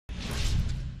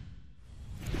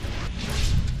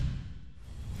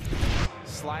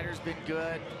slider's been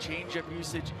good. Changeup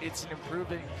usage, it's an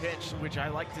improving pitch, which I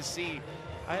like to see,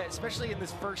 especially in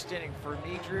this first inning. For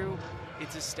me, Drew,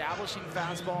 it's establishing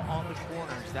fastball on the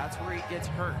corners. That's where he gets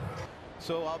hurt.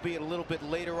 So albeit a little bit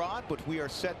later on, but we are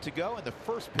set to go, and the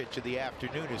first pitch of the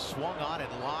afternoon is swung on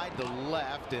and lined to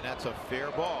left, and that's a fair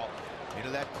ball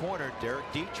into that corner.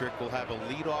 Derek Dietrich will have a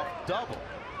leadoff double.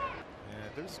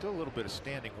 And there's still a little bit of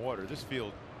standing water. This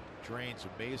field drains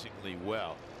amazingly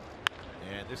well.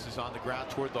 And this is on the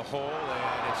ground toward the hole,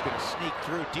 and it's going to sneak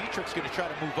through. Dietrich's going to try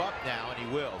to move up now, and he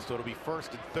will. So it'll be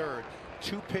first and third.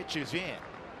 Two pitches in,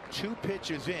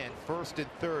 first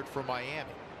and third for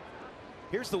Miami.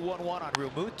 Here's the 1-1 on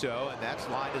Realmuto, and that's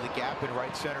lined to the gap in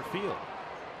right center field.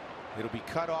 It'll be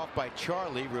cut off by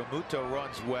Charlie. Realmuto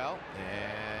runs well,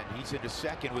 and he's into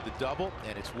second with a double,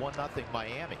 and it's 1-0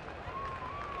 Miami.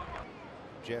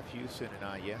 Jeff Houston and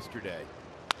I yesterday.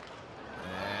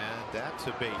 And that's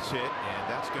a base hit, and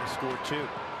that's going to score 2.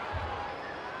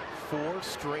 4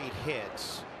 straight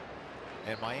hits,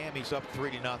 and Miami's up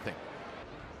 3-0.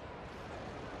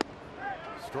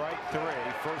 Strike 3,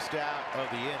 first out of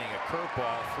the inning. A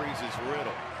curveball freezes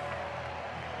Riddle.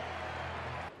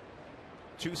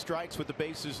 2 strikes with the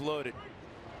bases loaded,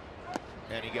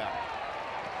 and he got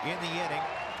it. In the inning,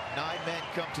 9 men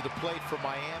come to the plate for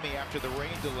Miami after the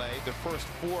rain delay. The first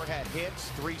 4 had hits,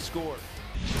 3 scored.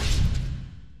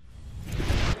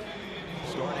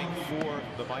 Starting for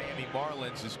the Miami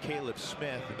Marlins is Caleb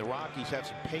Smith, and the Rockies have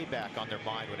some payback on their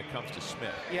mind when it comes to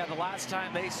Smith. Yeah, the last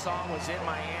time they saw him was in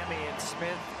Miami, and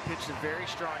Smith pitched a very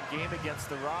strong game against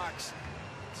the Rocks.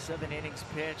 7 innings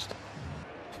pitched.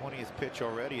 20th pitch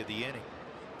already of the inning.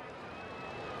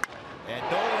 And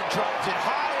Nolan drives it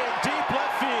high and deep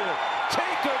left field.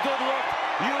 Take a good look.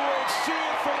 You won't see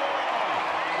it for long.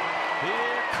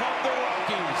 Here come the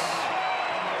Rockies.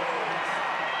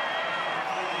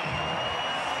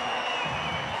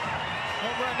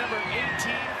 Home run number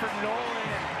 18 for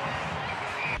Nolan.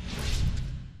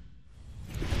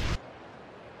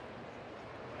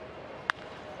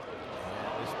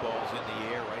 And this ball's in the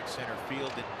air, right center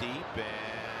field and deep,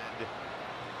 and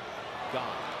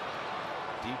gone.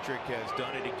 Dietrich has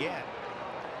done it again.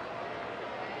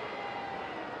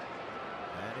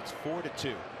 And it's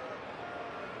 4-2.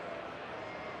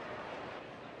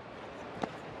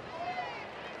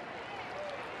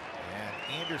 And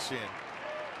Anderson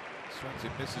swings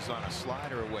and misses on a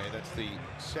slider away. That's the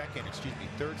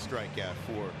third strikeout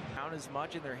for. Down as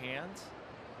much in their hands.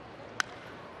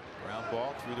 Ground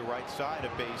ball through the right side,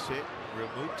 a base hit.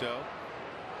 Realmuto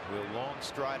will long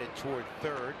stride it toward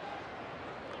third.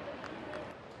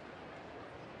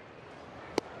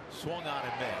 Swung on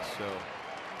and missed. So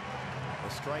a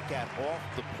strikeout off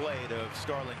the plate of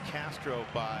Starlin Castro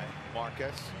by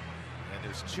Marquez, and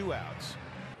there's 2 outs.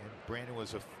 And Brandon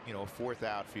was a fourth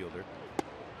outfielder.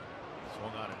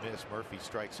 Swung on and missed. Murphy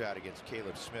strikes out against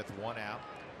Caleb Smith. 1 out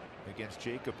against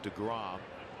Jacob deGrom.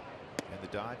 And the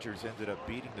Dodgers ended up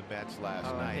beating the Mets last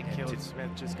night. I think Caleb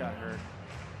Smith just got hurt.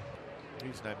 The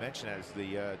reason I mention that is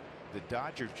the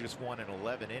Dodgers just won in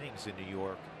 11 innings in New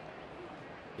York.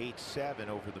 8-7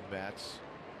 over the Mets.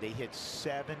 They hit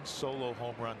 7 solo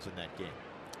home runs in that game.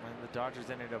 And the Dodgers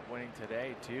ended up winning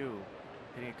today too,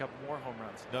 hitting a couple more home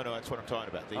runs. No, that's what I'm talking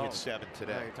about. They hit 7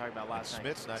 today. You're talking about last night.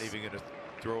 Smith's not even going to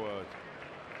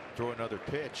throw another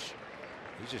pitch.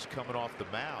 He's just coming off the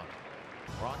mound.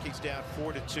 Rockies down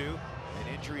 4-2. An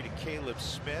injury to Caleb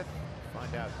Smith.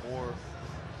 Find out more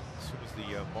as soon as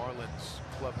the Marlins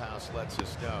clubhouse lets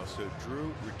us know. So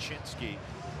Drew Richinski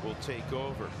will take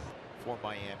over for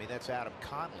Miami. That's Adam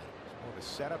Conley. He's more of a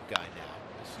setup guy now.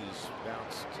 This is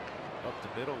bounced up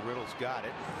the middle. Riddle's got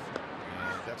it.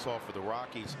 And that's all for the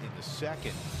Rockies in the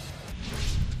second.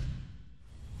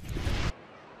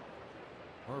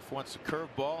 Murph wants a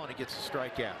curveball, and he gets a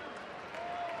strikeout.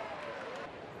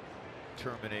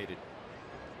 Terminated.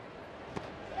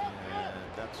 And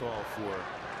that's all for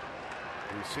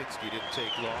Rusinski. Didn't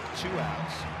take long. 2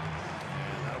 outs.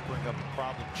 And that'll bring up a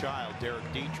problem child, Derek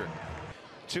Dietrich.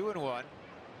 2-1.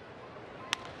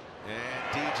 And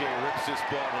DJ rips this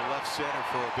ball to left center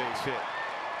for a base hit.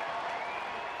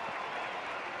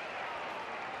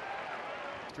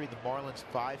 The Marlins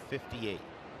 558.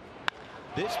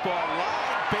 This ball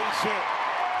line base hit.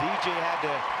 DJ had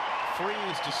to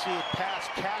freeze to see it past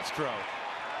Castro,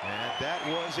 and that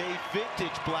was a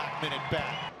vintage Blackman at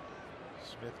bat.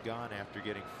 Smith gone after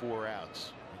getting 4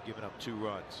 outs and giving up 2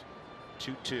 runs.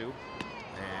 2-2,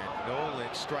 and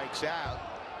Nolan strikes out.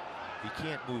 He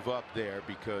can't move up there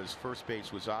because first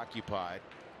base was occupied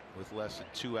with less than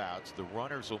 2 outs. The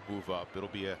runners will move up. It'll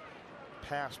be a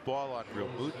pass ball on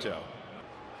Realmuto.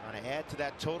 Trying to add to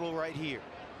that total right here.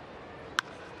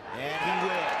 And he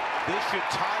will. This should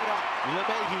tie it up.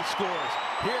 LeMahieu scores.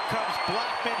 Here comes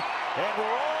Blackman, and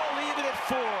we're all even at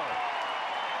 4.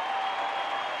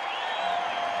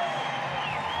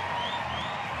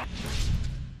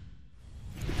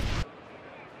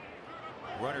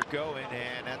 Runner going,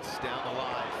 and that's down the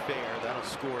line. Fair. That'll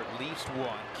score at least 1.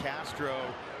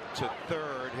 Castro to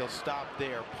third. He'll stop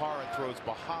there. Parra throws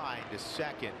behind to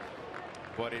second.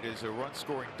 But it is a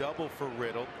run-scoring double for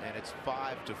Riddle, and it's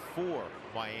 5-4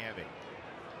 Miami.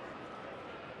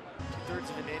 2/3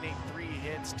 of an inning, 3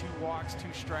 hits, 2 walks, 2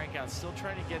 strikeouts. Still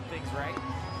trying to get things right.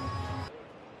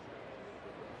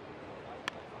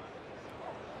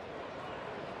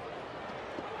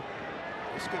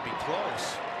 This could be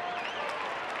close.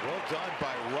 Well done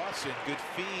by Russin. Good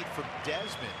feed from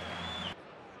Desmond.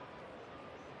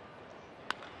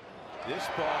 This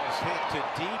ball is hit to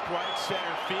deep right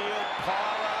center field.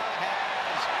 Parra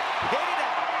has hit it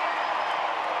out.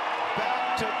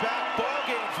 Back-to-back ball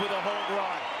games with a home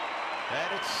run.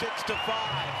 And it's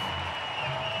 6-5.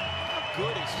 How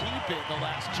good has he been the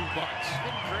last 2 months? He's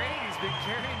been great. He's been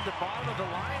carrying the bottom of the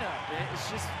lineup. It's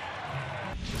just...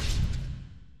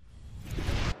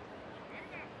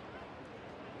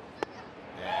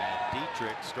 And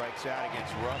Dietrich strikes out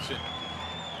against Russin.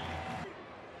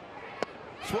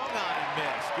 Swung on and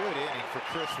missed. Good inning for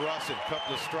Chris Russin.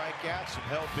 Couple of strikeouts, some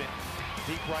help in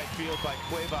deep right field by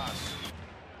Cuevas.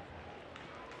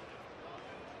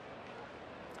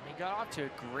 He got off to a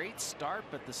great start,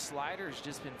 but the slider's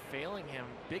just been failing him.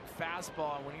 Big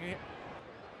fastball. And when you hit...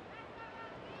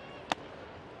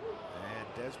 And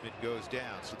Desmond goes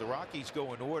down. So the Rockies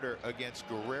go in order against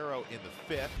Guerrero in the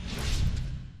 5th.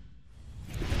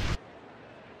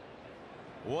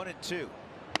 1-2.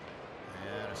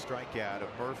 And a strikeout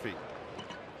of Murphy.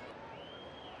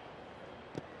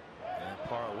 And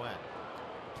Parra went.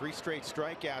 3 straight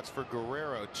strikeouts for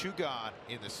Guerrero. 2 gone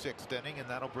in the 6th inning, and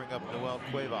that'll bring up Noel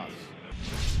Cuevas.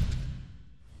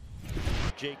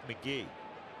 Jake McGee.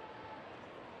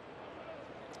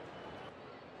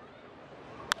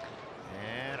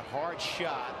 And hard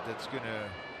shot that's going to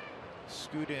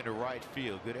scoot into right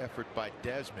field. Good effort by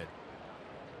Desmond.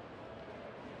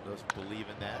 Doesn't believe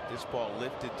in that. This ball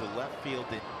lifted to left field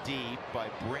and deep by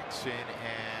Brinson,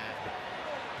 and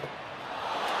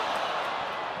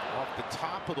off the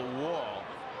top of the wall,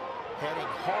 heading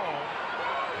home,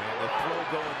 and the throw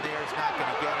going there is not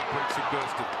going to get it. Brinson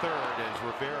goes to third as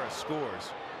Rivera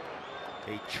scores.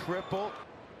 A triple.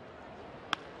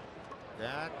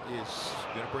 That is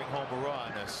going to bring home a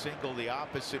run. A single the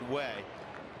opposite way.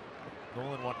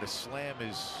 Nolan wanted to slam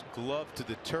his glove to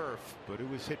the turf, but it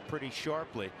was hit pretty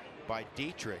sharply by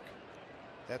Dietrich.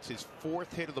 That's his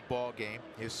 4th hit of the ball game,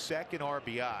 his 2nd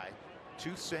RBI,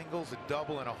 2 singles, a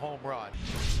double, and a home run.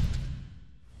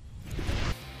 And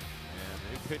the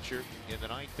new pitcher in the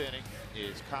 9th inning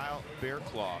is Kyle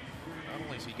Bearclaw. Not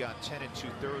only has he gone 10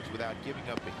 2/3 without giving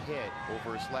up a hit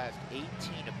over his last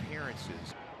 18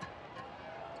 appearances.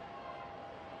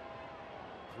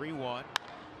 3-1.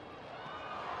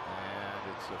 And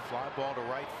it's a fly ball to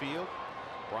right field.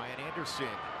 Brian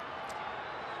Anderson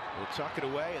will tuck it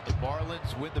away, and the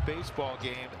Marlins win the baseball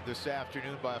game this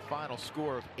afternoon by a final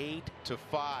score of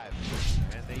 8-5.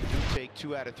 And they do take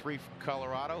 2 out of 3 from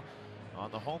Colorado. On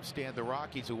the homestand, the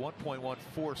Rockies a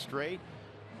 1.14 straight.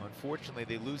 Unfortunately,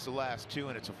 they lose the last 2,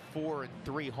 and it's a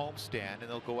 4-3 homestand, and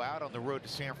they'll go out on the road to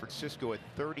San Francisco at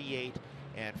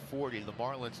 38-40. The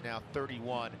Marlins now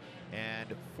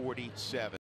 31-47.